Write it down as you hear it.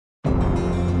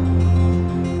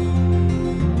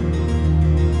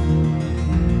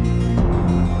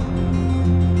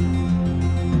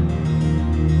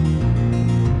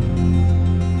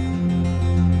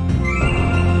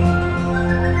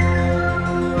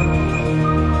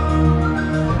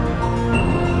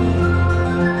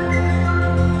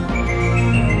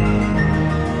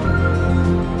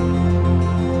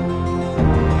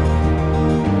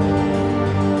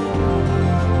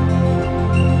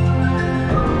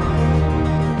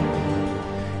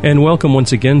And welcome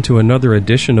once again to another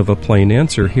edition of A Plain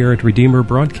Answer here at Redeemer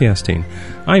Broadcasting.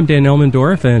 I'm Dan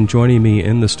Elmendorf, and joining me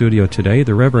in the studio today,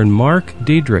 the Reverend Mark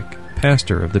Diedrich,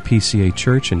 pastor of the PCA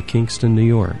Church in Kingston, New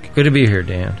York. Good to be here,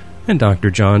 Dan. And Dr.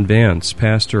 John Vance,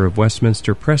 pastor of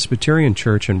Westminster Presbyterian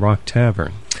Church in Rock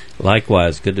Tavern.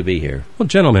 Likewise, good to be here. Well,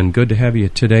 gentlemen, good to have you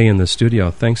today in the studio.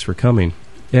 Thanks for coming.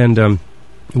 And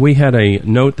we had a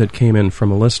note that came in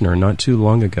from a listener not too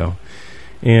long ago.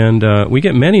 And we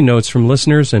get many notes from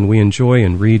listeners, and we enjoy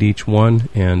and read each one.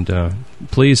 And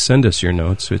please send us your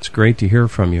notes. It's great to hear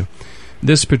from you.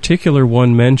 This particular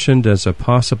one mentioned as a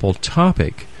possible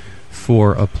topic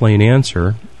for A Plain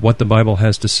Answer what the Bible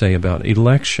has to say about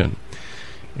election.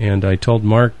 And I told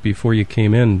Mark before you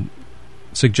came in,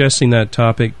 suggesting that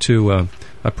topic to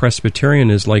a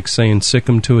Presbyterian is like saying sick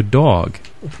 'em to a dog.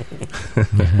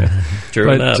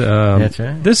 True enough. That's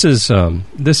right.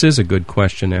 This is a good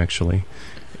question, actually.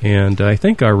 And I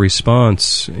think our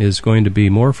response is going to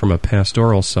be more from a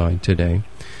pastoral side today,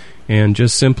 and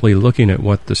just simply looking at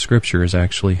what the Scriptures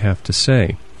actually have to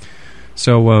say.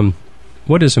 So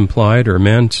what is implied or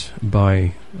meant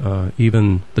by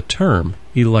even the term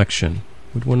election?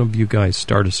 Would one of you guys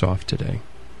start us off today?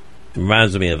 It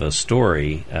reminds me of a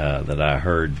story that I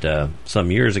heard some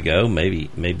years ago.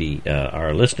 Maybe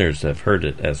our listeners have heard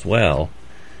it as well.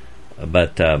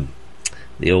 But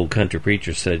the old country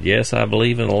preacher said, "Yes, I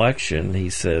believe in election." He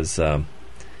says,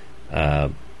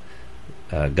 "God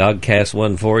casts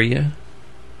one for you,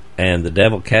 and the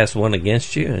devil casts one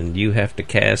against you, and you have to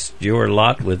cast your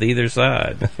lot with either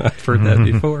side." I've heard that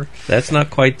before. That's not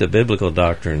quite the biblical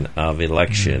doctrine of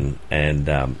election, and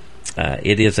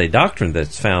it is a doctrine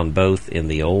that's found both in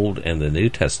the Old and the New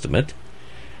Testament.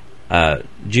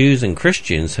 Jews and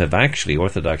Christians have actually,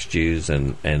 Orthodox Jews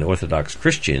and Orthodox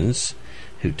Christians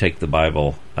who take the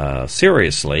Bible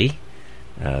seriously,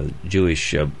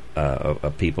 Jewish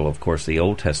people, of course, the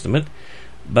Old Testament,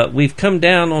 but we've come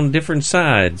down on different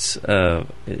sides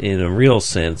in a real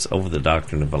sense over the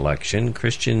doctrine of election.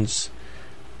 Christians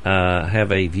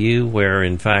have a view where,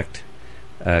 in fact,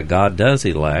 God does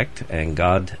elect and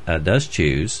God does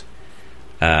choose,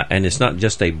 and it's not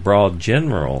just a broad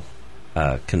general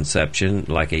conception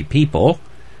like a people,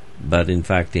 but in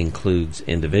fact includes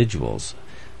individuals.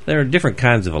 There are different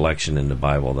kinds of election in the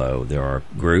Bible, though. There are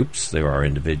groups, there are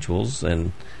individuals,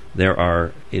 and there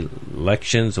are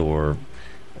elections, or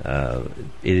it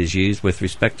is used with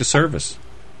respect to service.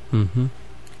 Mm-hmm.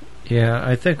 Yeah,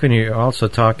 I think when you're also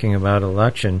talking about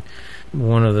election,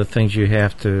 one of the things you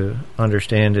have to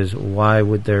understand is why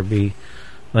would there be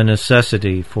a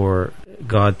necessity for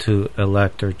God to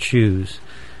elect or choose?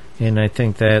 And I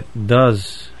think that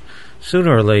does,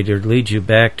 sooner or later, lead you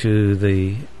back to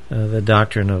the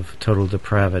doctrine of total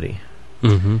depravity.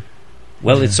 Mm-hmm.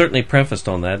 Well, it's certainly prefaced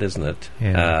on that, isn't it?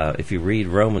 Yeah. If you read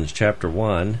Romans chapter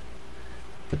 1,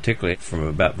 particularly from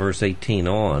about verse 18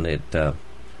 on,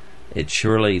 it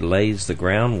surely lays the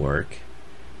groundwork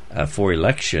for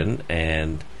election,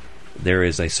 and there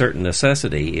is a certain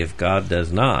necessity if God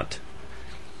does not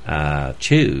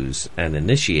choose and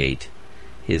initiate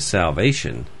His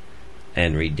salvation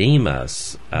and redeem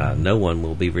us, no one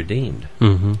will be redeemed.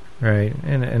 Mm-hmm. Right.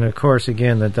 And of course,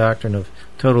 again, the doctrine of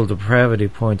total depravity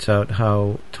points out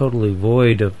how totally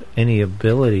void of any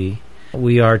ability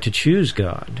we are to choose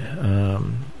God.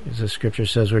 As the Scripture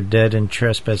says, we're dead in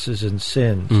trespasses and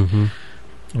sins. Mm-hmm.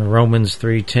 Romans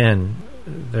 3:10,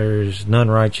 there's none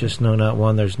righteous, no, not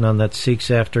one. There's none that seeks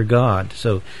after God.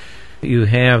 So you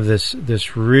have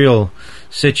this real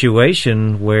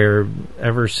situation where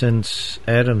ever since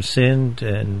Adam sinned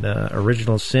and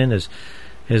original sin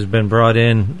has been brought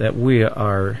in, that we're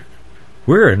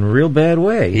in a real bad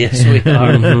way. Yes, we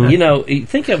are. You know,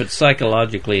 think of it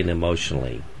psychologically and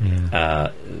emotionally. Yeah.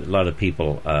 A lot of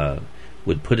people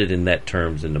would put it in that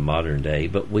terms in the modern day,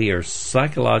 but we are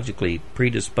psychologically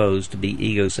predisposed to be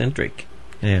egocentric.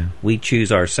 Yeah. We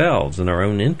choose ourselves and our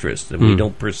own interests, and we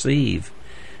don't perceive,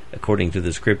 according to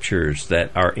the Scriptures,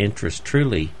 that our interest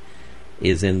truly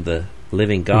is in the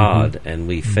living God, and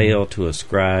we fail to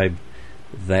ascribe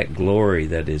that glory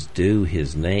that is due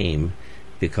His name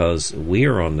because we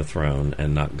are on the throne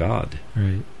and not God.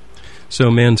 Right. So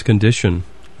man's condition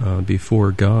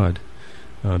before God,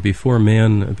 before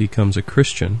man becomes a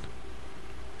Christian,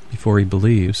 before he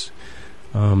believes,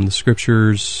 the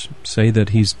Scriptures say that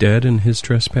he's dead in his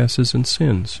trespasses and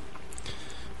sins.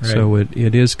 Right. So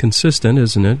it is consistent,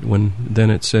 isn't it, when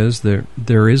then it says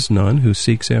there is none who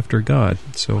seeks after God.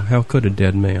 So how could a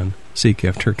dead man seek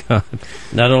after God?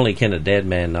 Not only can a dead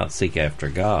man not seek after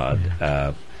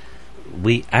God,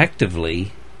 we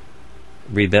actively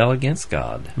rebel against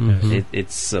God. Mhm.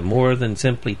 It's more than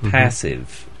simply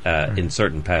passive in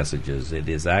certain passages. It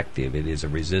is active. It is a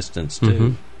resistance too.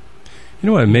 Mhm. You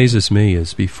know what amazes me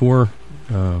is before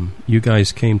you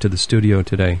guys came to the studio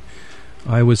today,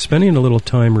 I was spending a little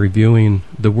time reviewing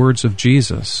the words of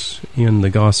Jesus in the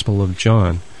Gospel of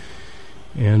John.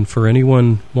 And for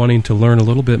anyone wanting to learn a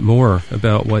little bit more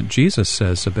about what Jesus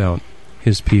says about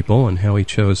his people and how he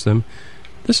chose them,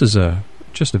 this is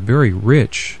just a very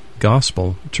rich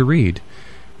gospel to read.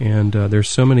 And there's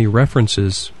so many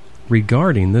references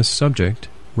regarding this subject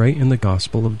right in the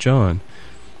Gospel of John.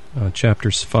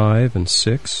 Chapters 5 and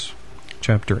 6,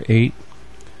 chapter 8,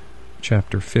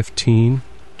 chapter 15,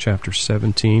 chapter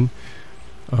 17.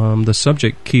 The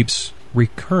subject keeps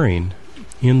recurring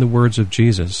in the words of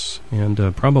Jesus,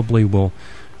 and probably will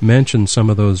mention some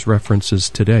of those references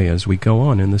today as we go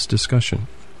on in this discussion.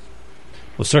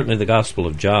 Well, certainly the Gospel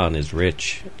of John is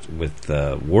rich with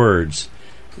words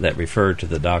that refer to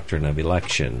the doctrine of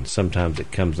election. Sometimes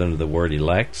it comes under the word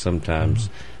elect. Sometimes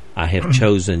I have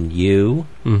chosen you.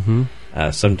 Mm-hmm.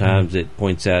 Sometimes it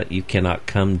points out you cannot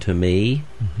come to me,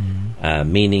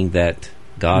 meaning that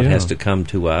God has to come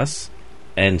to us.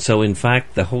 And so, in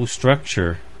fact, the whole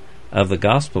structure of the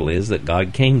gospel is that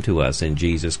God came to us in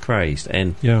Jesus Christ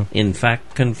and, in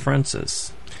fact, confronts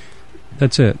us.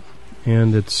 That's it.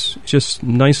 And it's just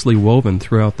nicely woven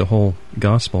throughout the whole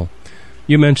gospel.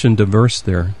 You mentioned a verse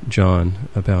there, John,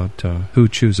 about who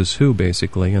chooses who,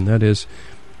 basically, and that is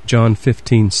John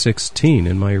 15:16.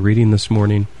 In my reading this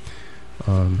morning,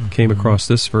 came across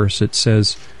this verse. It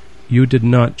says, "You did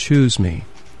not choose me,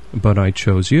 but I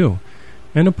chose you,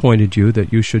 and appointed you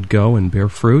that you should go and bear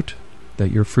fruit,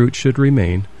 that your fruit should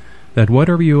remain, that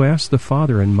whatever you ask the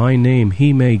Father in my name,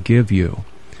 he may give you."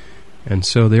 And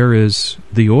so there is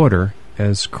the order,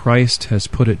 as Christ has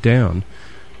put it down,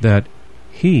 that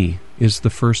he is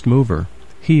the first mover.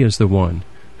 He is the one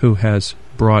who has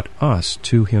brought us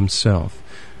to himself.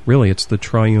 Really, it's the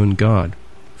triune God,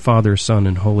 Father, Son,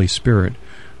 and Holy Spirit,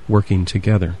 working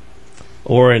together.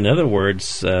 Or in other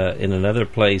words, in another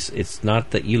place, it's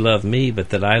not that you love me, but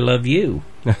that I love you.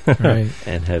 Right.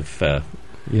 And have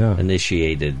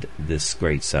initiated this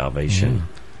great salvation.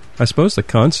 I suppose the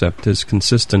concept is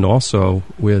consistent also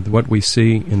with what we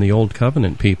see in the Old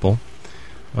Covenant people.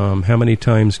 How many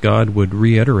times God would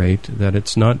reiterate that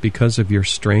it's not because of your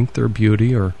strength or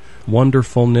beauty or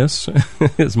wonderfulness,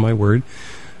 is my word,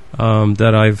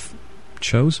 that I've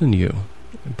chosen you,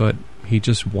 but he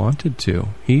just wanted to.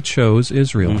 He chose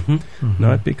Israel,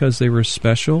 not because they were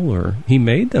special or he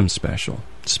made them special.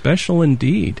 Special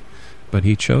indeed, but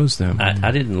he chose them.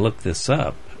 I didn't look this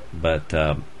up, but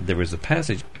there was a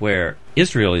passage where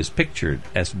Israel is pictured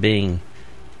as being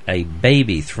a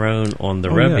baby thrown on the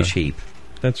rubbish heap.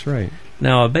 That's right.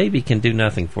 Now, a baby can do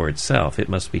nothing for itself. It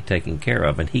must be taken care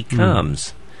of. And he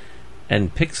comes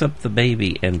and picks up the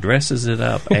baby and dresses it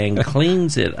up and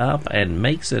cleans it up and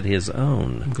makes it his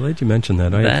own. I'm glad you mentioned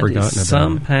that. I had forgotten about it. That is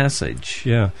some passage.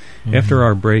 Yeah. After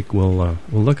our break, we'll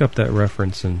look up that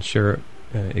reference and share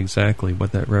exactly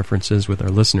what that reference is with our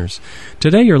listeners.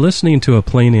 Today, you're listening to A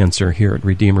Plain Answer here at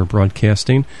Redeemer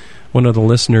Broadcasting. One of the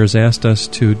listeners asked us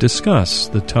to discuss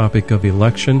the topic of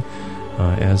election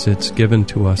as it's given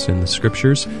to us in the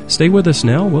Scriptures. Stay with us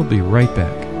now. We'll be right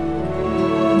back.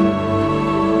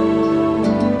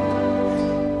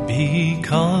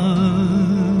 Because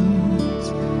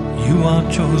you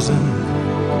are chosen,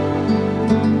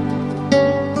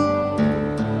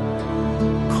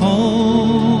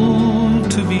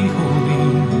 called to be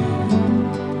holy,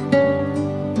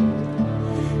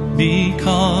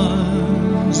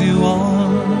 because you are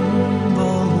the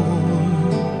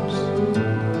Lord's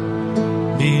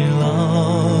beloved.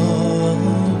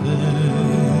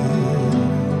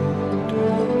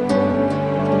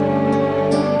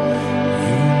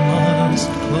 You must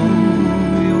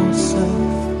clothe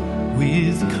yourself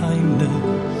with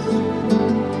kindness,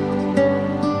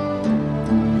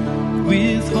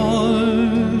 with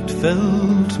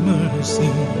heartfelt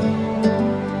mercy,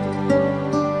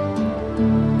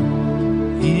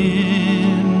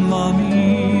 in the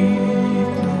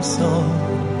meekness of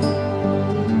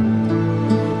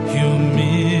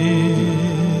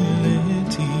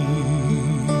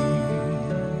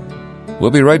We'll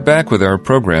be right back with our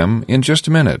program in just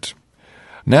a minute.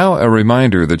 Now, a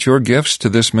reminder that your gifts to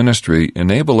this ministry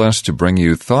enable us to bring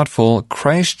you thoughtful,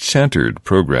 Christ-centered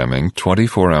programming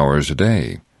 24 hours a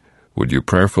day. Would you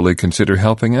prayerfully consider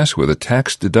helping us with a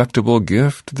tax-deductible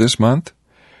gift this month?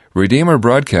 Redeemer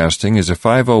Broadcasting is a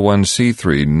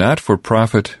 501c3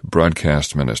 not-for-profit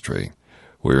broadcast ministry.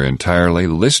 We're entirely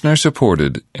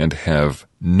listener-supported and have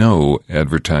no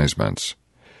advertisements.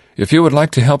 If you would like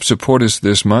to help support us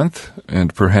this month,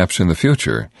 and perhaps in the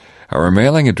future, our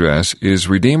mailing address is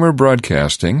Redeemer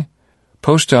Broadcasting,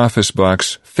 Post Office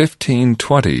Box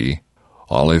 1520,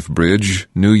 Olive Bridge,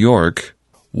 New York,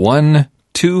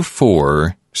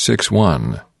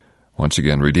 12461. Once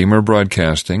again, Redeemer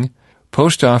Broadcasting,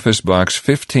 Post Office Box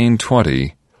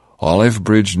 1520, Olive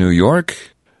Bridge, New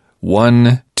York,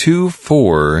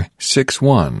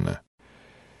 12461.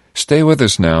 Stay with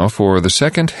us now for the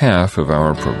second half of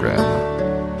our program.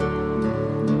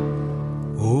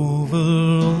 Over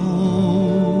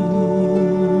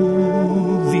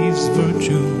all these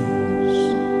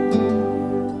virtues,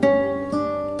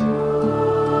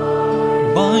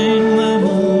 bind them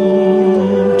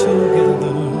all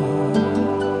together,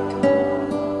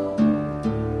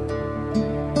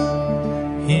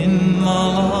 in the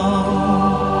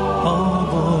love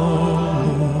of our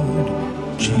Lord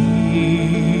Jesus.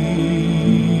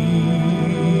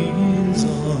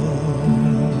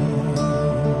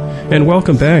 And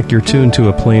welcome back. You're tuned to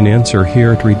A Plain Answer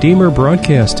here at Redeemer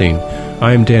Broadcasting.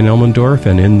 I'm Dan Elmendorf,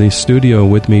 and in the studio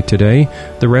with me today,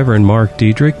 the Reverend Mark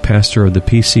Diedrich, pastor of the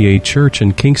PCA Church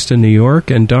in Kingston, New York,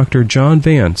 and Dr. John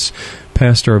Vance,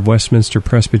 pastor of Westminster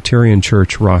Presbyterian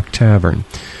Church, Rock Tavern.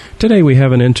 Today we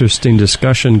have an interesting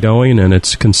discussion going, and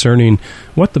it's concerning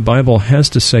what the Bible has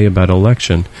to say about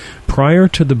election. Prior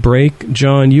to the break,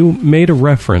 John, you made a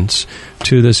reference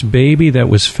to this baby that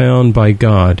was found by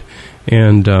God,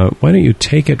 and why don't you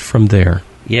take it from there?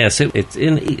 Yes, it's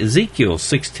in Ezekiel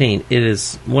 16. It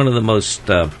is one of the most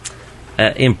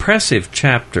impressive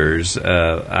chapters,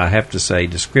 I have to say,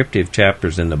 descriptive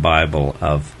chapters in the Bible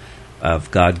of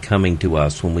God coming to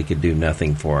us when we could do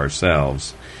nothing for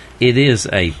ourselves. It is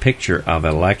a picture of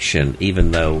election, even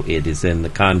though it is in the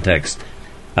context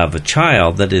of a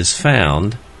child that is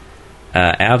found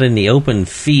out in the open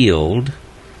field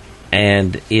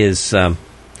and is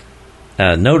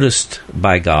noticed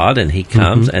by God, and he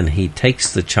comes and he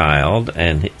takes the child,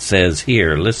 and it says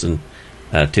here, listen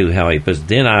to how he puts,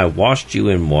 then I washed you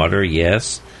in water,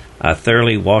 yes, I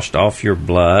thoroughly washed off your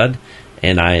blood,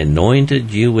 and I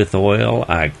anointed you with oil,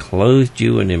 I clothed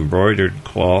you in embroidered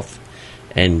cloth,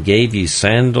 and gave you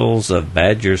sandals of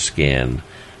badger skin.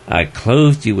 I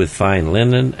clothed you with fine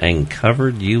linen and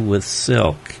covered you with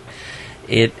silk.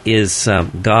 It is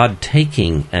God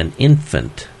taking an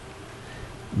infant,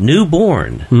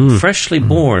 newborn, freshly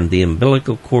born, the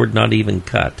umbilical cord not even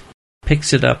cut,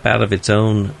 picks it up out of its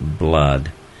own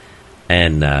blood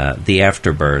and the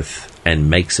afterbirth,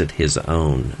 and makes it his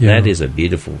own. Yeah. That is a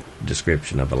beautiful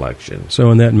description of election.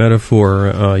 So in that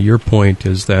metaphor, your point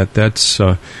is that that's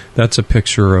a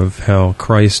picture of how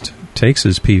Christ takes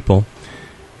his people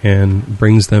and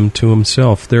brings them to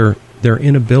himself. Their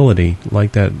inability,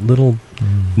 like that little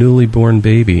newly born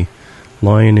baby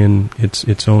lying in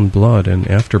its own blood and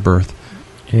afterbirth.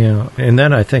 Yeah, and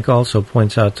that I think also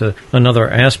points out to another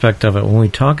aspect of it. When we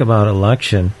talk about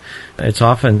election, it's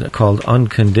often called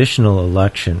unconditional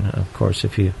election. Of course,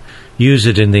 if you use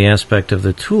it in the aspect of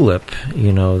the tulip,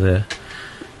 the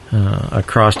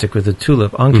acrostic with the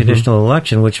tulip, unconditional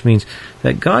election, which means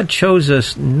that God chose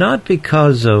us not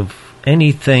because of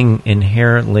anything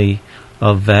inherently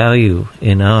of value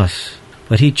in us,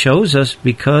 but he chose us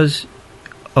because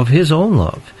of his own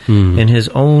love and his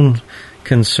own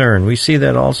concern. We see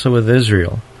that also with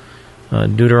Israel.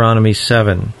 Deuteronomy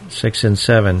 7:6 and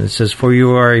 7. It says, for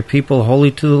you are a people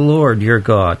holy to the Lord your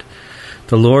God.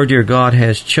 The Lord your God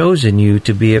has chosen you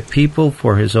to be a people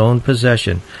for his own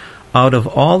possession. Out of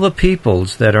all the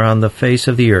peoples that are on the face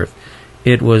of the earth,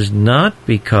 it was not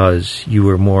because you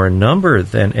were more in number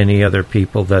than any other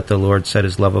people that the Lord set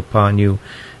his love upon you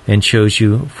and chose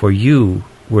you, for you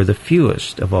were the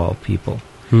fewest of all people.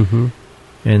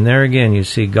 And there again, you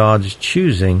see God's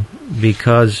choosing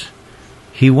because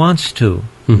he wants to,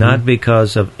 not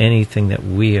because of anything that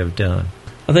we have done.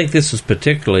 I think this is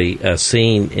particularly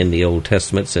seen in the Old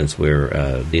Testament, since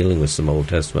we're dealing with some Old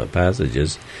Testament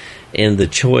passages, in the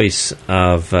choice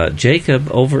of Jacob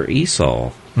over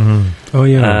Esau. Oh,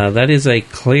 yeah. That is a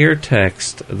clear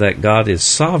text that God is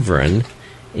sovereign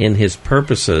in his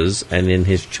purposes and in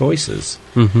his choices.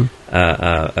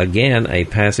 Again, a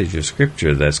passage of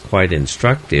Scripture that's quite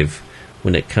instructive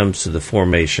when it comes to the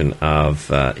formation of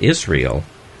Israel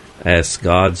as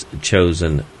God's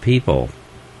chosen people.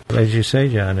 As you say,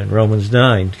 John, in Romans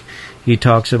 9, he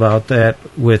talks about that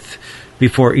with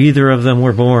before either of them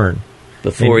were born.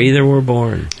 Before either were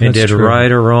born. And did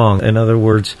right or wrong. In other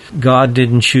words, God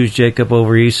didn't choose Jacob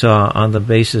over Esau on the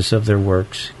basis of their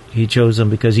works. He chose them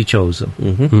because he chose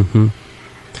them.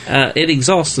 It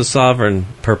exalts the sovereign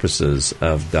purposes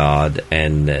of God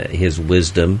and his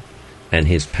wisdom and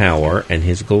his power and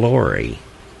his glory.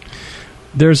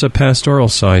 There's a pastoral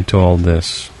side to all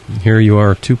this. Here you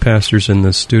are, two pastors in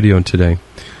the studio today,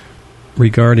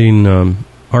 regarding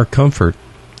our comfort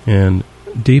and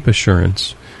deep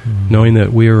assurance, knowing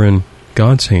that we are in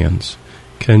God's hands.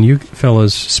 Can you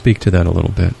fellas speak to that a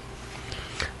little bit?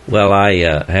 Well, I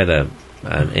had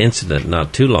an incident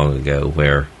not too long ago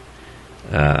where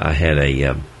I had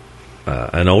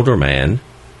an older man,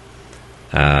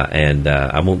 and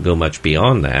I won't go much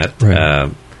beyond that.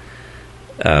 Right.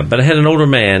 But I had an older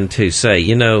man to say,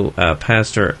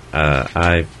 Pastor,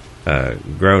 I've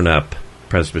grown up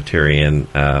Presbyterian,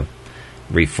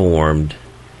 Reformed,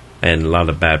 and a lot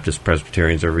of Baptist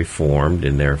Presbyterians are Reformed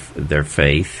in their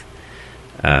faith,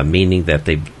 meaning that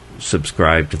they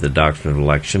subscribe to the doctrine of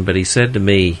election. But he said to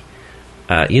me,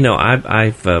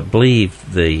 I've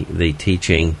believed the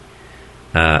teaching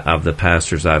of the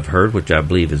pastors I've heard, which I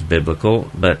believe is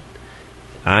biblical, but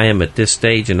I am at this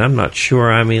stage and I'm not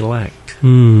sure I'm elect.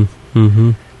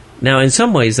 Mm-hmm. Now, in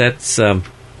some ways, that's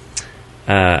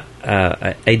a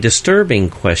disturbing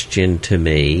question to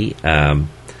me.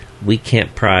 We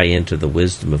can't pry into the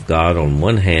wisdom of God on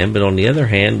one hand, but on the other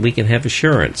hand, we can have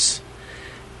assurance.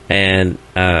 And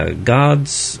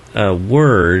God's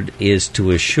word is to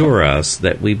assure us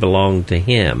that we belong to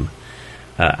Him.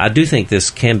 I do think this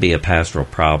can be a pastoral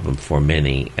problem for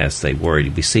many as they worry.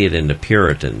 We see it in the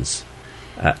Puritans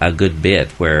a good bit,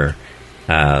 where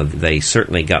they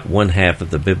certainly got one half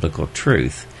of the biblical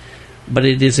truth. But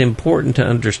it is important to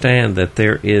understand that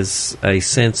there is a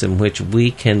sense in which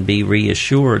we can be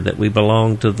reassured that we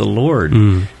belong to the Lord,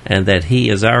 and that He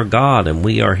is our God and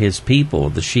we are His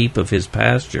people, the sheep of His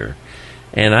pasture.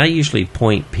 And I usually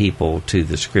point people to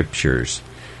the Scriptures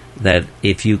that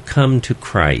if you come to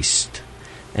Christ,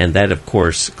 and that, of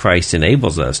course, Christ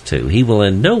enables us to, He will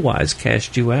in no wise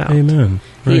cast you out. Amen.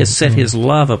 He has set His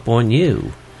love upon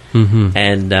you. Mm-hmm.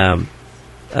 And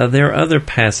there are other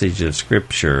passages of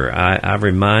Scripture. I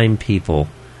remind people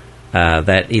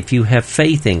that if you have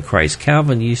faith in Christ,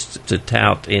 Calvin used to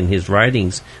tout in his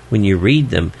writings when you read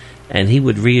them, and he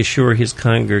would reassure his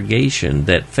congregation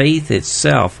that faith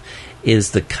itself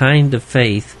is the kind of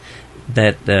faith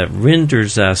that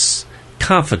renders us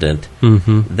confident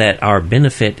that our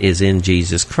benefit is in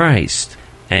Jesus Christ,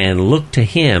 and look to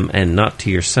Him and not to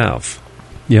yourself.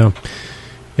 Yeah.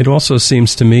 It also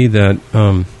seems to me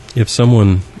that if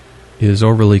someone is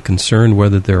overly concerned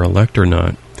whether they're elect or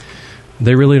not,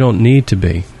 they really don't need to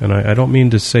be. And I don't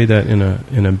mean to say that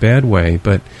in a bad way,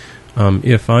 but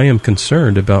if I am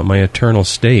concerned about my eternal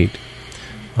state,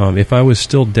 if I was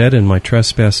still dead in my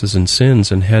trespasses and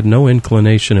sins and had no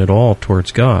inclination at all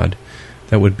towards God,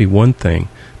 that would be one thing.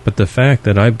 But the fact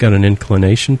that I've got an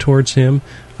inclination towards Him,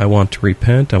 I want to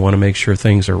repent, I want to make sure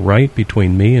things are right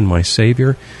between me and my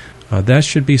Savior, that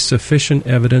should be sufficient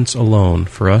evidence alone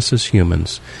for us as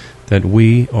humans that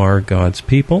we are God's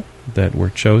people, that we're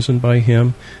chosen by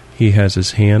Him, He has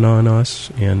His hand on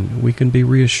us, and we can be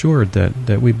reassured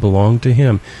that we belong to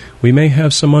Him. We may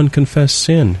have some unconfessed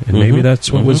sin, and maybe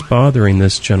that's what was bothering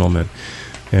this gentleman.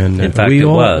 And in fact,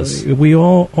 we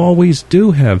all always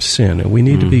do have sin, and we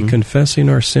need to be confessing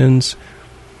our sins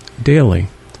daily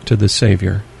to the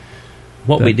Savior.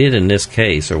 What we did in this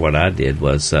case, or what I did,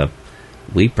 was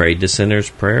we prayed the sinner's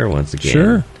prayer once again.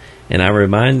 Sure. And I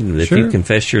remind them that if you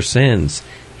confess your sins,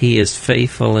 He is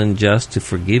faithful and just to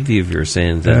forgive you of your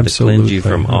sins and to cleanse you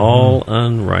from all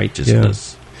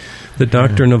unrighteousness. Yeah. The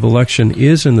doctrine of election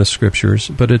is in the Scriptures,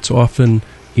 but it's often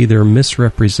either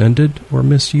misrepresented or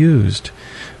misused.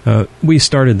 We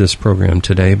started this program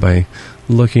today by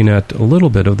looking at a little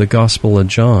bit of the Gospel of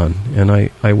John, and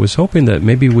I was hoping that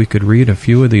maybe we could read a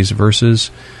few of these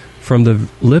verses from the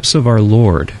lips of our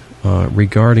Lord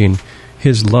regarding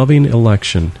His loving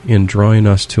election in drawing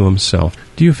us to Himself.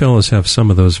 Do you fellows have some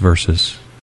of those verses?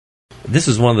 This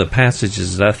is one of the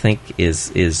passages that I think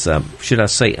is should I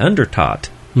say, undertaught.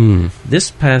 This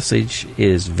passage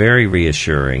is very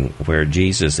reassuring, where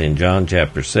Jesus in John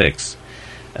chapter 6,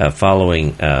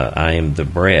 following I am the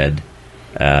bread,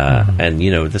 and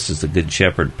this is the Good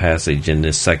Shepherd passage in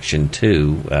this section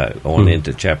 2, on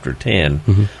into chapter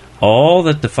 10. All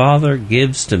that the Father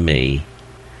gives to me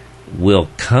will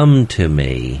come to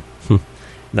me.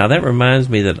 Now that reminds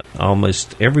me that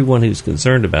almost everyone who's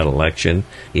concerned about election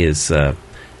is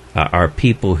are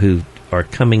people who are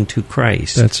coming to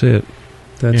Christ. That's it.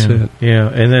 That's it. Yeah,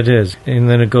 and that is. And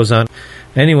then it goes on,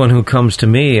 anyone who comes to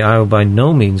me, I will by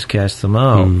no means cast them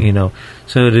out,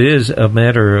 So it is a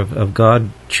matter of God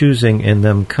choosing and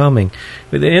them coming.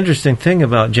 But the interesting thing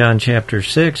about John chapter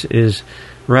 6 is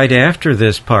right after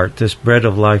this part, this bread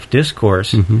of life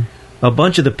discourse, a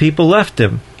bunch of the people left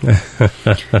him.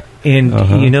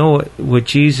 And you know what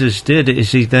Jesus did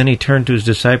is he turned to his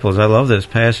disciples. I love this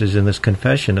passage in this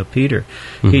confession of Peter.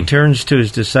 He turns to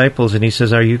his disciples and he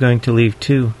says, "Are you going to leave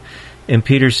too?" And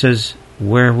Peter says,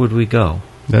 "Where would we go?"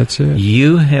 That's it.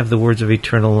 You have the words of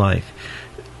eternal life.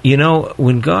 You know,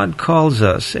 when God calls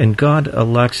us and God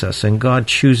elects us and God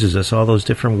chooses us, all those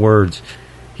different words,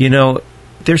 you know,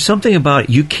 there's something about it.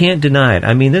 You can't deny it.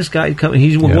 I mean, this guy,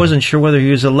 he wasn't sure whether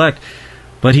he was elect,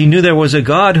 but he knew there was a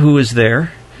God who was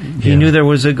there. He knew there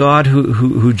was a God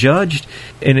who judged.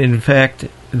 And in fact,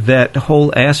 that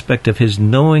whole aspect of his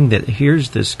knowing that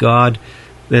here's this God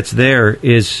that's there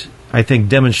is, I think,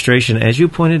 demonstration, as you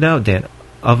pointed out, Dan,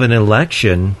 of an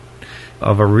election,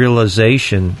 of a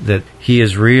realization that he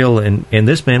is real, and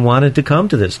this man wanted to come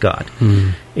to this God.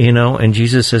 You know, and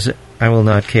Jesus says, "I will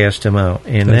not cast him out."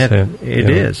 And it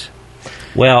is.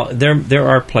 Well, there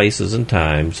are places and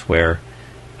times where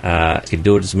you can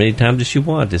do it as many times as you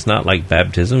want. It's not like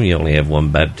baptism. You only have one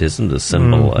baptism, the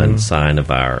symbol and sign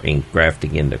of our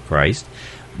engrafting into Christ.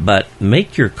 But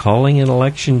make your calling and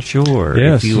election sure.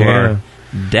 Yes. If you are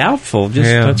doubtful,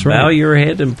 just bow your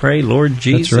head and pray, "Lord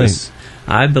Jesus,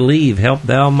 I believe, help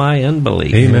thou my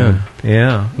unbelief." Amen.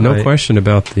 Yeah. No question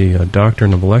about the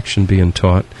doctrine of election being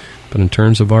taught, but in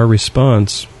terms of our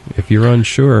response, if you're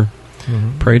unsure,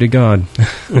 pray to God.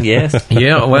 Yes.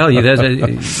 Yeah, well,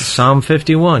 that's Psalm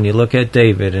 51. You look at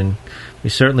David, and we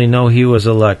certainly know he was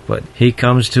elect, but he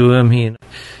comes to him, he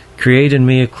create in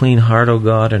me a clean heart, O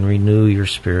God, and renew your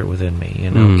spirit within me.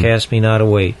 You know, cast me not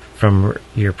away from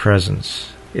your presence.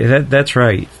 That's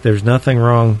right. There's nothing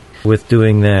wrong with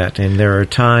doing that. And there are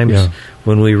times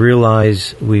when we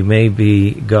realize we may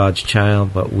be God's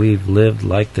child, but we've lived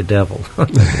like the devil.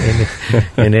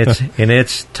 and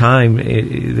it's time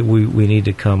we need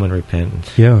to come and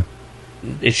repent. Yeah.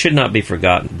 It should not be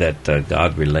forgotten that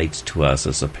God relates to us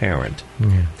as a parent.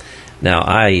 Yeah. Now,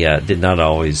 I did not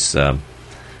always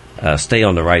stay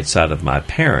on the right side of my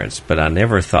parents, but I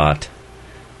never thought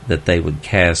that they would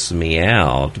cast me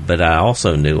out, but I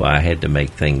also knew I had to make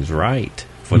things right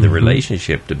for the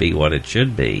relationship to be what it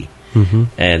should be.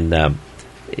 And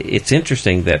it's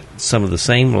interesting that some of the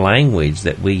same language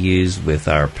that we use with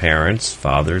our parents,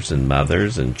 fathers and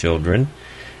mothers and children,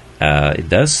 it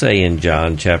does say in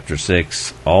John chapter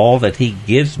 6, "All that he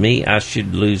gives me, I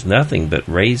should lose nothing, but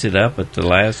raise it up at the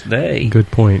last day."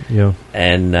 Good point, yeah.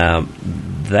 And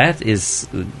that is,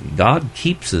 God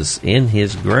keeps us in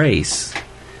his grace,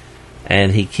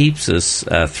 and he keeps us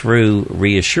through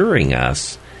reassuring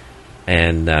us.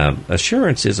 And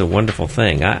assurance is a wonderful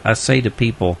thing. I say to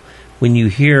people, when you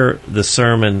hear the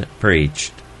sermon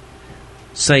preached,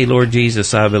 say, "Lord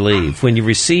Jesus, I believe." When you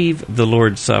receive the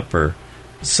Lord's Supper,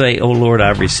 say, "Oh Lord,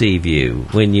 I receive you."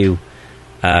 When you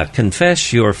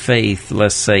confess your faith,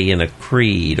 let's say in a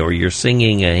creed, or you're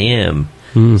singing a hymn,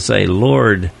 say,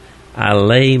 "Lord, I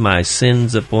lay my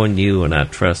sins upon you, and I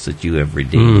trust that you have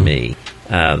redeemed me."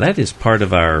 That is part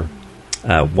of our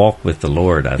walk with the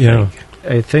Lord, I think.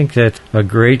 I think that's a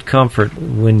great comfort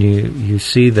when you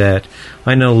see that.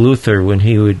 I know Luther, when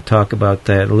he would talk about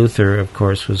that, Luther, of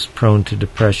course, was prone to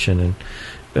depression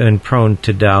and prone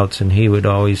to doubts, and he would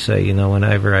always say, you know,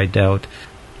 whenever I doubt,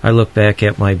 I look back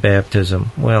at my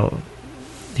baptism. Well,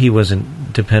 he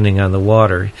wasn't depending on the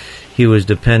water. He was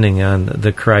depending on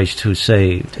the Christ who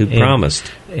saved. Who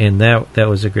promised. And that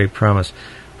was a great promise.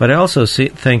 But I also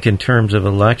think in terms of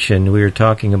election, we were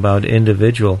talking about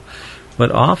individual,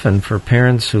 but often for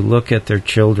parents who look at their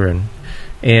children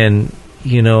and,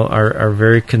 you know, are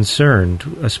very concerned,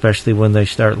 especially when they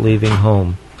start leaving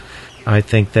home. I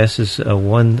think this is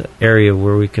one area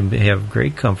where we can have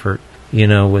great comfort, you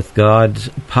know, with God's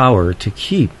power to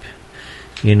keep.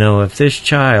 You know, if this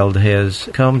child has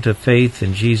come to faith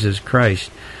in Jesus Christ,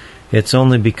 it's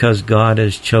only because God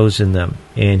has chosen them.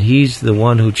 And He's the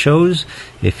one who chose.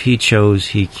 If He chose,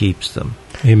 He keeps them.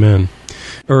 Amen.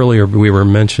 Earlier we were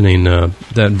mentioning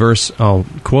that verse. I'll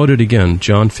quote it again,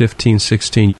 John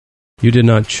 15:16. You did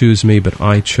not choose me, but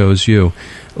I chose you.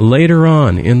 Later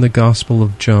on in the Gospel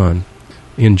of John,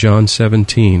 in John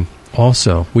 17,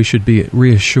 also we should be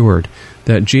reassured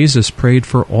that Jesus prayed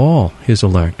for all His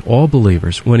elect, all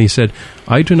believers, when He said,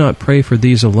 I do not pray for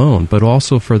these alone, but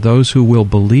also for those who will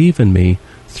believe in me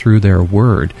through their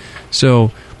word.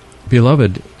 So,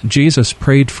 beloved, Jesus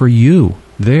prayed for you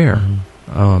there.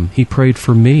 Mm-hmm. He prayed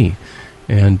for me.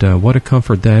 And what a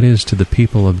comfort that is to the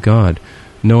people of God,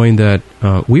 knowing that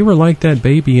we were like that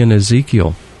baby in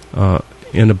Ezekiel,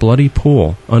 in a bloody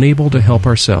pool, unable to help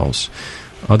ourselves.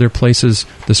 Other places,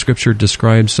 the Scripture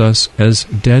describes us as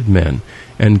dead men.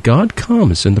 And God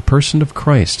comes in the person of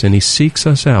Christ, and He seeks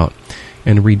us out.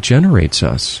 and regenerates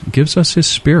us, gives us His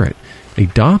Spirit,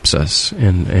 adopts us,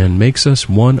 and makes us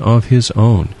one of His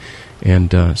own.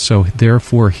 And so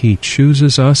therefore He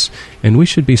chooses us, and we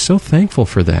should be so thankful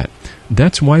for that.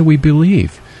 That's why we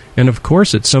believe. And of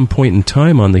course, at some point in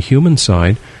time on the human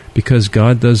side, because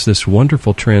God does this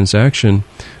wonderful transaction,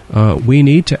 we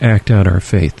need to act out our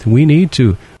faith. We need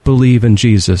to believe in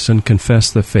Jesus and confess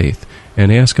the faith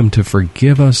and ask Him to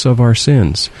forgive us of our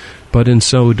sins. But in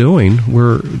so doing,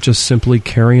 we're just simply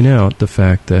carrying out the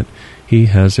fact that He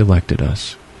has elected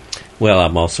us. Well,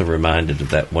 I'm also reminded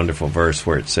of that wonderful verse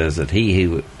where it says that He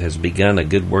who has begun a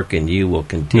good work in you will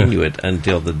continue it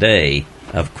until the day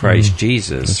of Christ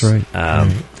Jesus. That's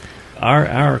right.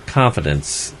 Our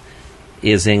confidence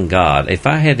is in God. If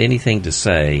I had anything to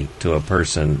say to a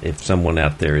person, if someone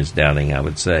out there is doubting, I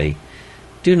would say,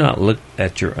 do not look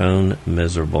at your own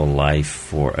miserable life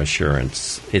for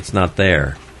assurance. It's not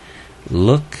there.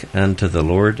 Look unto the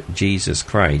Lord Jesus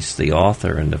Christ, the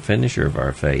author and the finisher of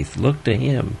our faith. Look to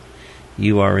Him.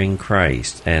 You are in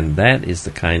Christ, and that is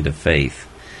the kind of faith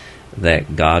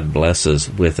that God blesses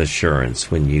with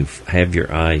assurance when you have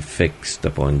your eye fixed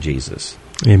upon Jesus.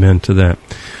 Amen to that.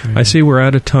 Mm-hmm. I see we're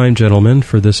out of time, gentlemen,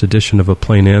 for this edition of A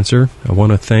Plain Answer. I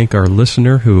want to thank our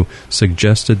listener who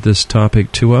suggested this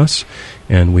topic to us,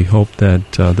 and we hope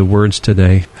that the words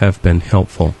today have been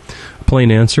helpful. A Plain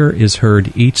Answer is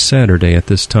heard each Saturday at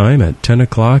this time at 10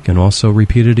 o'clock and also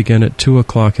repeated again at 2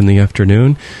 o'clock in the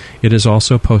afternoon. It is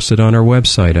also posted on our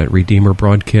website at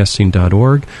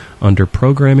RedeemerBroadcasting.org under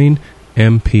Programming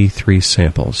MP3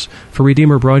 Samples. For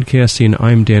Redeemer Broadcasting,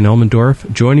 I'm Dan Elmendorf.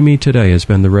 Joining me today has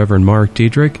been the Reverend Mark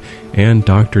Diedrich and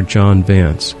Dr. John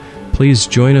Vance. Please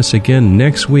join us again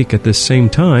next week at this same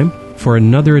time for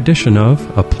another edition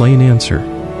of A Plain Answer.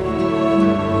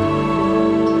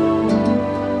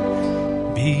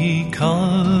 Because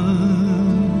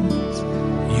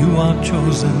you are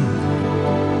chosen